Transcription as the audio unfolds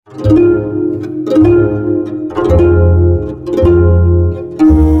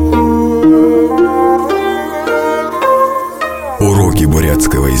Уроки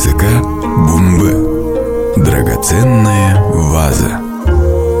бурятского языка бумбы. Драгоценная ваза.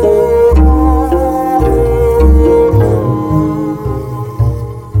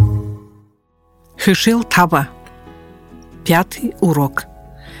 Хэшээл таба. 5 урок.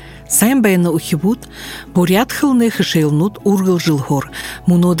 Сайн байна ухибуд бурят хылны хэшээлнүүд үргэлжилхор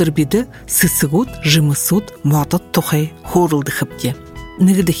модод биде сэсэгүүд жэмэсүүд модод тухай хорылдыхыпте.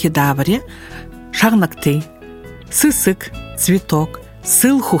 Нэгдихи даваре шагнакты. Сэсэг, цветок,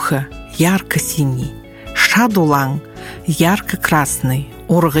 сылхуха, ярко-синий, шадулан, ярко-красный,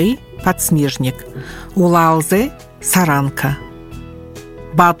 ургы, подснежник, улалзе, саранка.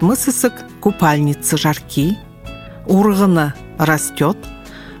 Бадмы сысык, купальница жарки, ургына растет,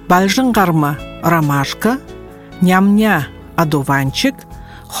 бальжынгарма ромашка, нямня одуванчик,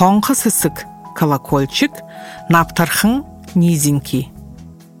 хонха сысык колокольчик, наптархын низенький.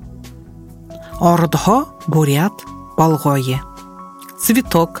 Ордхо бурят болгое.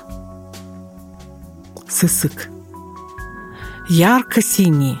 Цветок. Сысык.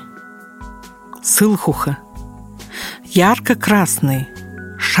 Ярко-синий. Сылхуха. Ярко-красный.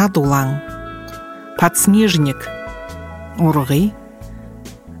 Шадулан. Подснежник. Ургы.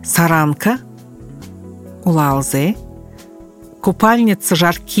 Саранка. Улалзе. Купальница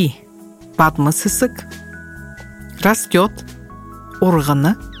жарки. Бадмы сысык. Растет.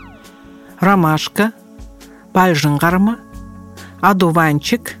 Ургына. Ромашка, бальжынгарма,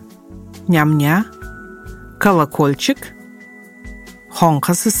 одуванчик, нямня, колокольчик,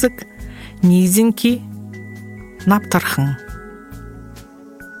 хонха сысык, низенький, наптархын.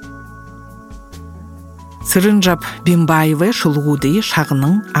 Сырынжап бимбаевы шулгуды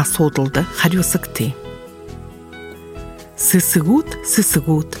шағының асодылды харюсыкты.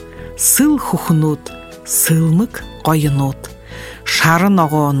 Сэсэгүүд, сыл хухнут, сылмык қойынут, шарын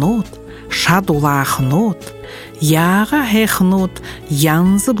оғонут, шадулахнут, яға хэхнут,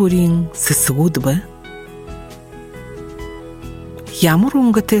 янзы бурин сэсэгүүд бы. Ямар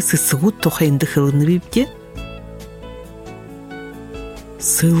унгыте сэсэгүүд тухайынды хылыны бибде?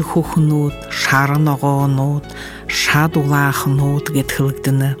 Сыл хухнут, шарын оғонут, шадулахнут гет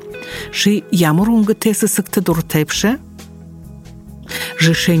хылыгдыны. Ши ямар унгыте сэсэгті дұртайпшы?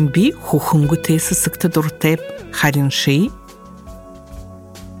 Жишен би хухунгыте сэсэгті дұртайп харинши?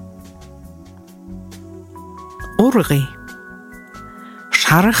 Ургы.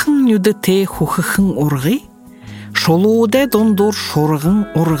 Шарахын нүдіте хухыхын ургы, шолуыда дондор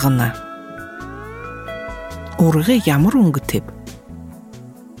шорығын ургына. Ургы ямар унгытеп?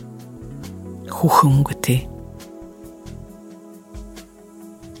 Хухунгыте.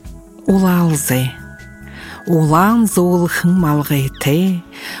 Улалзе. Улан золыхын малғайте,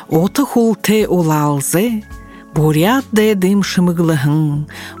 оты хулте улалзе, бурят дедім шымыглыхын,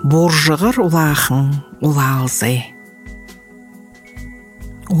 боржығыр улахын улалзе.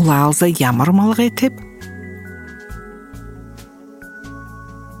 Улалзе ямар малғайтеп?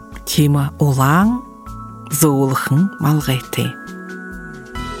 Тема улан золыхын малғайте.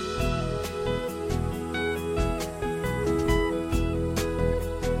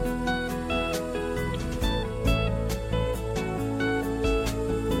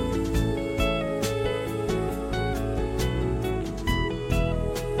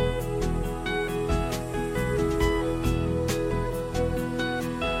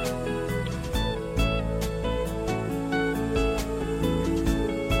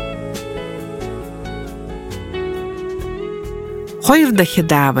 Хойрдахи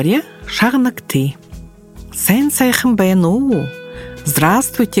даваре шагнакты. Сэн сайхын баяну.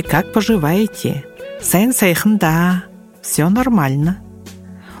 Здравствуйте, как поживаете? Сэн сайхын да. Все нормально.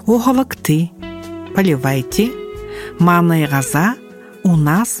 Ухолакты. Поливайте. Маная газа у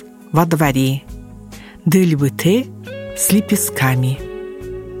нас во дворе. Дыльбыте с лепестками.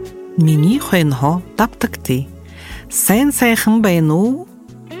 Мини хойнго таптакты. Сэн сайхын баяну.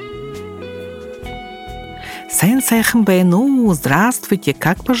 Сэн сайхын баяну, здравствуйте,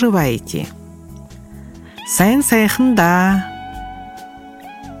 как поживаете? Сэн сайхын да.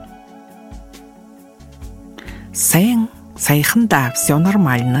 Сэн сайхын да, все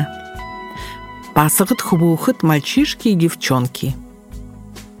нормально. Басығыт хубухыт мальчишки и девчонки.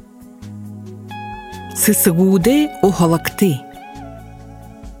 Сэсэгүүдэ ухолакты.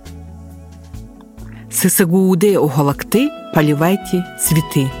 Сэсэгүүдэ ухолакты, поливайте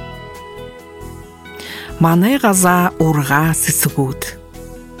цветы. Маная газа урга сэсэгүүд.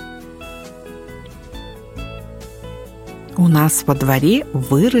 У нас во дворе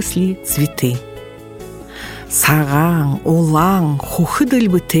выросли цветы. Сагаң, улаң, хухыд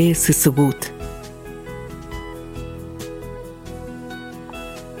ылбыте Сэсэгүүд.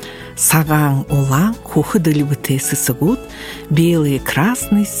 Сагаң, улаң, хухыд ылбыте Сэсэгүүд, белые,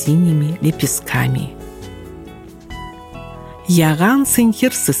 красные, синими лепестками. Яган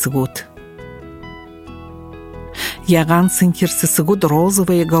сынхер Сэсэгүүд. Яган сынхер Сэсэгүүд,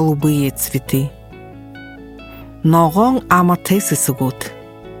 розовые, голубые цветы. Ногоң амате Сэсэгүүд.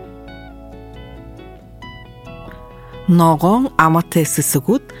 Ногоң амате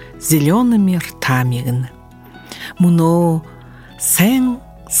Сэсэгүүд, зелеными ртами. Муно сен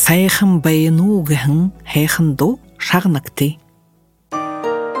сайхан байну гэн хайхан до шагнакты.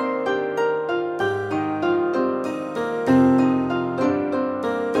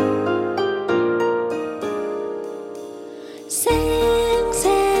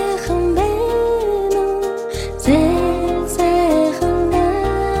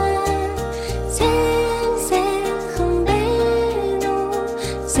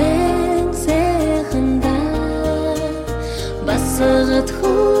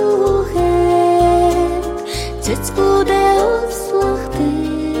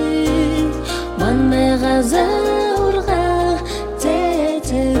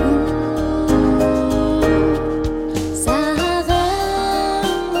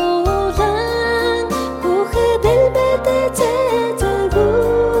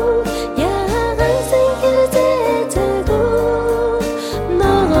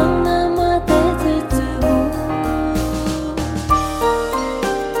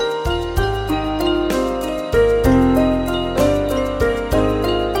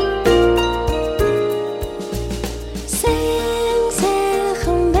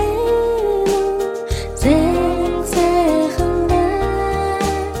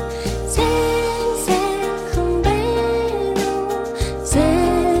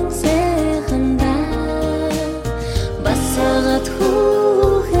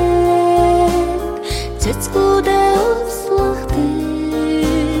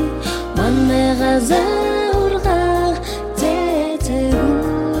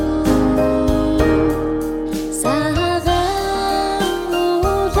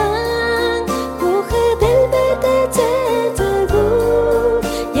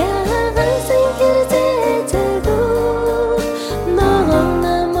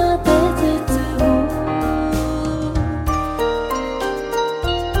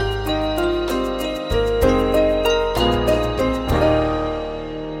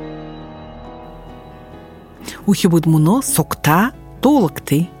 Ухибуд муно сокта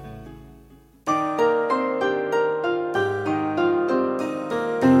толыкты.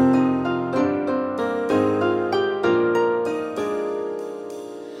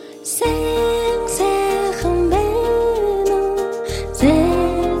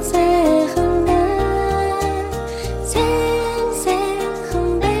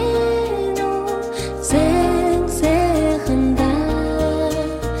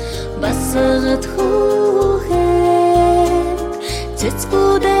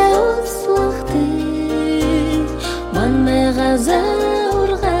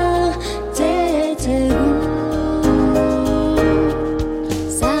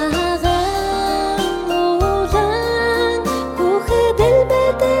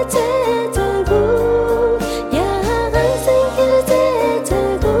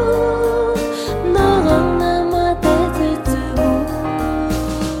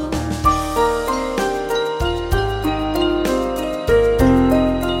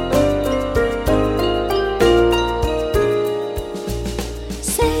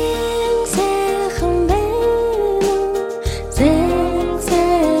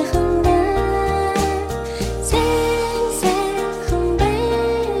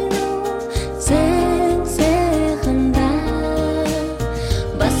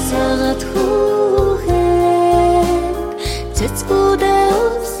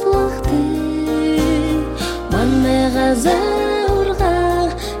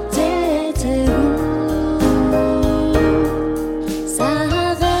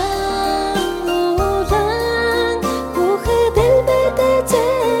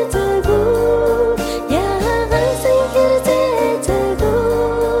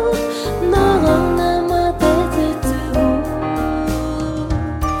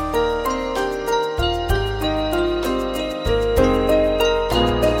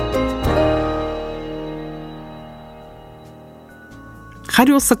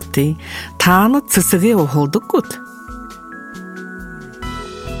 Хариусакты тааны цэсэгэ ухулдуккут.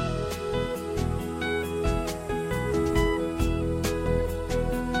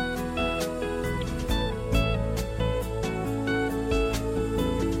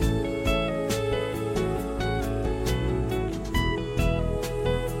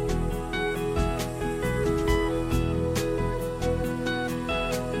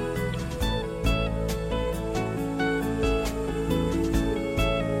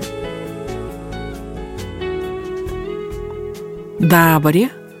 Дабаре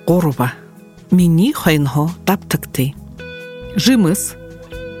орба. Мини хайнхо таптыкты. Жэмэс.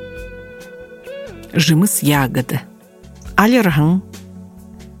 Жэмэс ягоды. Алерхын.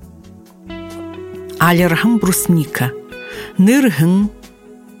 Алерхын брусника. Нырхын.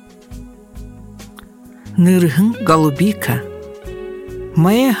 Нырхын голубика.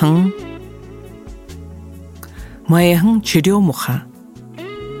 Мэхын. Мэхын черемуха.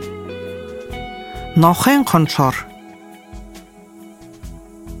 Нохен кончор.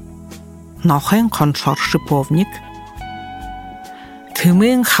 Нохен кончор шиповник.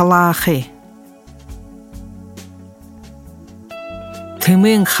 Тымын халахы.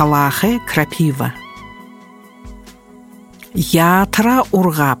 Тымын халахы крапива. Ятра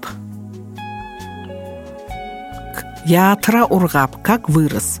ургап. Ятра ургап, как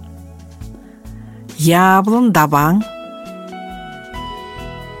вырос. Яблон дабан.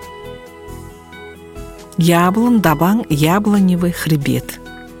 Яблон дабан, яблоневый хребет.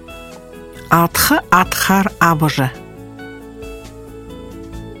 Атхы атхар абажа.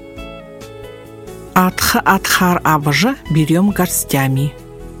 Атхы атхар абажа берем горстями.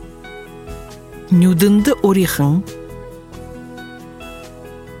 Нюдынды орехын.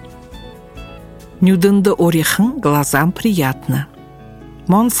 Нюдынды орехын глазам приятно.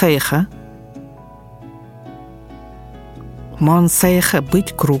 Монсайха. Монсайха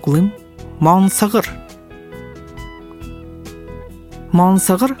быть круглым. Монсагыр.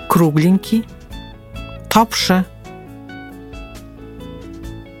 Монсагыр кругленький. Топша.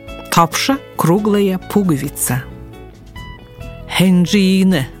 Топша круглая пуговица.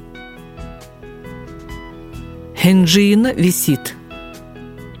 Хенджины. Хенджина висит.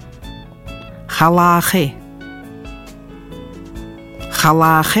 Халахы.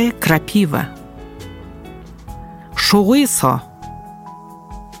 Халахы крапива. Шугыйсо.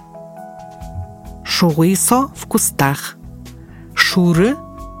 Шугыйсо в кустах. Шуры.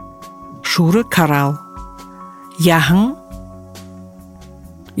 Шуры коралл. Яхын.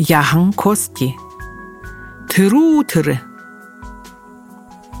 Яхын кости. Тыру-тыры.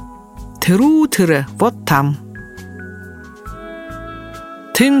 Тыру-тыры вот там.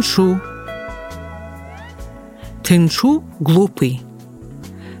 Тыншу. Тыншу глупый.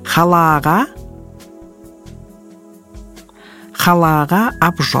 Халага. Халага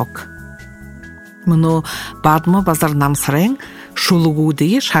обжег. Мұны бадмы базарнам сырың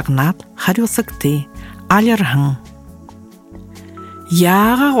шулугуды шагнат харюсыкты. Алерхын.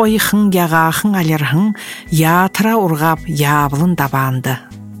 Яға ойхын, яғахын алерхын, ятыра ургап, яблын дабанды.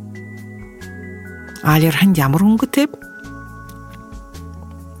 Алерхын ямыр үнгітеп.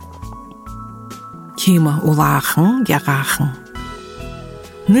 Кимі улахын, яғахын.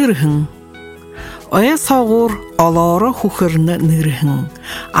 Нырхын. Оя соғыр олары хухырны нырхын.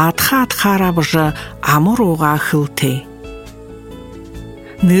 Атха арабыжы амыр оға хылты.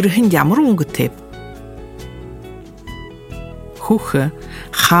 Нырхын ямыр үнгітеп. Хухы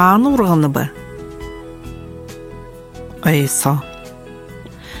хан урғаны бы. Ойсо.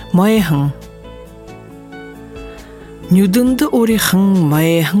 Майхын. Нюдынды орехын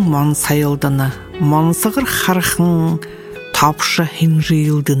майхын мон сайылдыны. Монсығыр хархын тапшы хин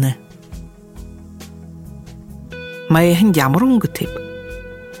жиылдыны. Майхын ямыр үнгітеп.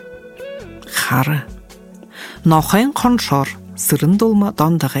 Хары. Нохайн коншор сырын долма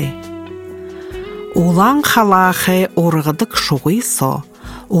дондығы. Улан халахы орғыдық шуғыйсо,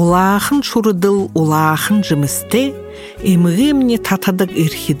 улахын шурыдыл улахын жымысте, емгемне татадық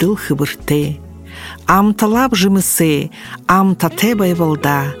ирхидыл хыбырте. Амталап жымысы, амтате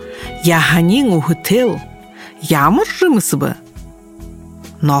байбалда, яханин ухытел, ямыр жымысы бы?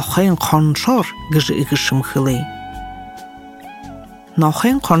 Нохайн коншор гыжы игышым хылы.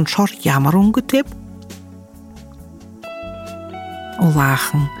 Нохайн коншор ямыр үнгітеп?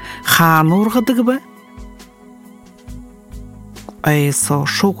 Улахын хан орғыдығы бы? Ойсо,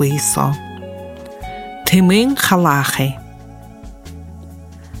 шуғыйсо. Тымын халахы.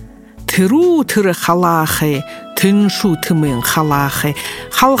 Тыру-тыры халахы, тыншу тымын халахы.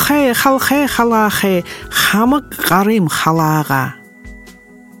 Халхы, халхы, халахы, хамық ғарым халаға.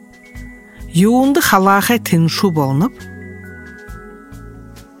 Юынды халахы тыншу болынып.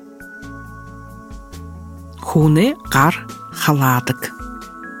 Хуны ғар халадық.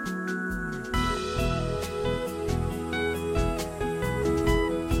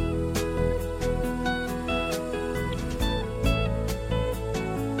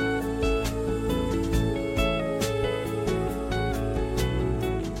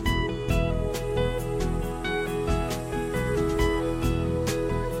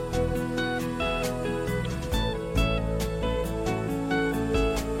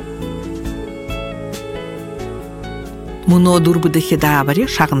 Мұно дұрбыды хедабаре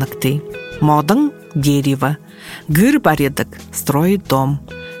шағныкты. Модың дерево. Гыр баредік, строит дом.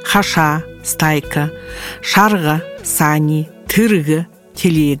 Хаша, стайка. Шарға, сани, тырғы,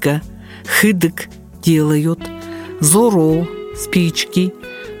 телега. Хыдык, делают. Зорол, спички.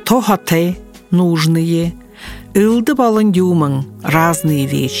 Тохоте, нужные. Илды балын дюмың, разные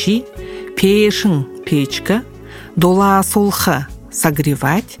вещи. Пешің, печка. Дола солха,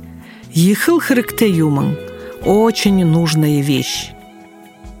 согревать. Ехыл хрыкте юмың, очень нужная вещь.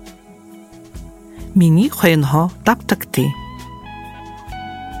 Мини хойнхо таптакты.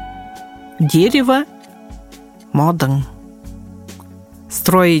 Дерево, модың.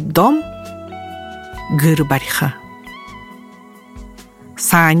 Строить дом, гыр барьха.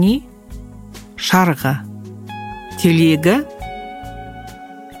 Сани, шарға. Телега,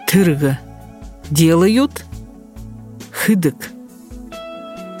 тырғы. Делают, хыдык.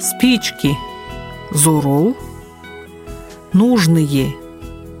 Спички, зорол. Нужные,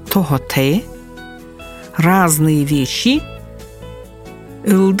 тоготе. Разные вещи.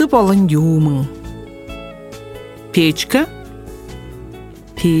 Илды балын юмың. Печка,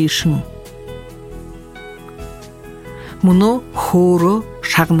 пешің. Мұны хоры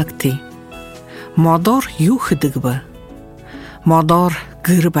шағныкты. Модор юхыдыгбы. Модор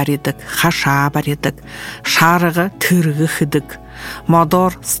гыр баредік, хаша баредік. Шарығы тырғы хыдык.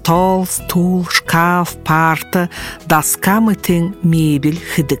 Модор стол, стул, шкаф, парта, доска мытың мебель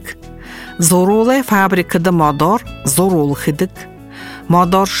хыдык. Зоролай фабрикада модор зорол хыдык.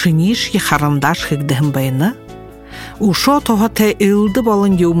 Модор шиниш и харандаш хыгдыхым байны. Ушо тоғате илды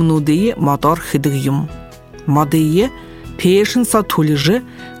балын юмнудые модор хыдык юм. Модые пешін сатулыжы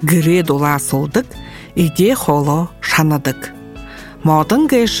гыре дола солдык, иде холо шанадык. Модың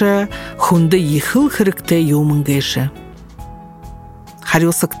гэші хунды ехыл хырыкты юмын гэші.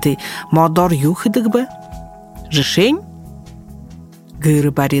 Харюсыкты модор юхыдык бы? Жышень?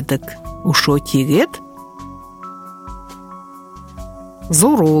 Гыры баредык. Ушо тегет?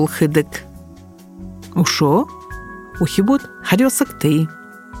 Зорол хыдык. Ушо? Ухибуд харюсыкты.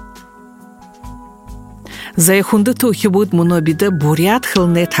 Зайхунды тухибуд мұнобиді бурят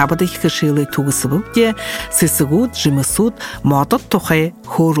хылны табыды хышылы туғысыбып де, Сэсэгүүд, жэмэсүүд, модод тухай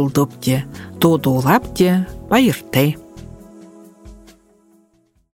хорылдып де, додолап де, байыртай.